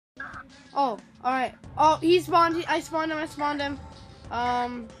Oh, alright. Oh, he spawned. I spawned him.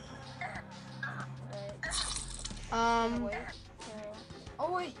 Wait.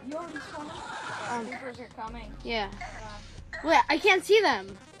 Oh wait, you already spawned him? Creepers are coming. Yeah. Wait, I can't see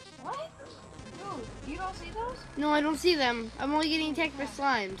them. What? Dude, you don't see those? No, I don't see them. I'm only getting attacked by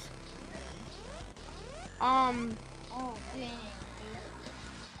slimes. Oh, dang.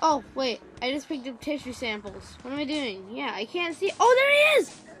 Oh, wait. I just picked up tissue samples. What am I doing? Yeah, I can't see. Oh, there he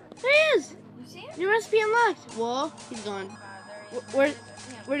is! There he is! You see him? New recipe unlocked. Whoa, he's gone. Where'd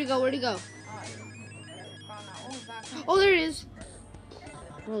he go? Where'd he go? Oh, there he is.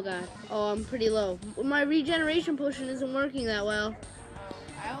 Oh, God. Oh, I'm pretty low. My regeneration potion isn't working that well.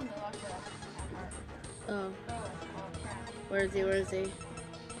 I only lost it. Oh. Where is he? Where is he?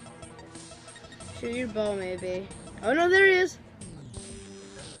 Shoot your bow, maybe. Oh, no, there he is.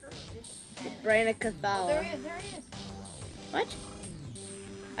 The brain of Cthulu. Oh, there he is. There he is. What?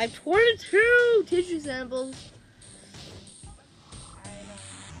 I have 22 tissue samples.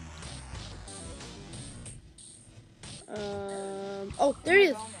 Oh, there he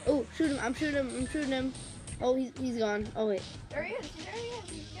is. Oh, shoot him. I'm shooting him. Oh, he's gone. Oh, wait. There he is. There he is.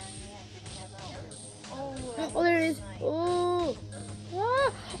 He's gone. Oh, there he is. Nice. Oh.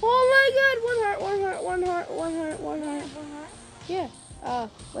 Ah. Oh my God. One heart. Yeah.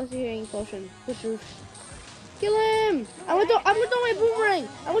 What's the healing potion? Kill him. I'm gonna throw my boomerang.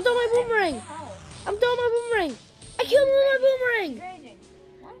 I'm throwing my boomerang. I killed him with my boomerang.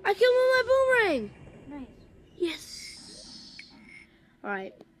 I killed him with my boomerang. Nice. Yes. All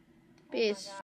right. Peace.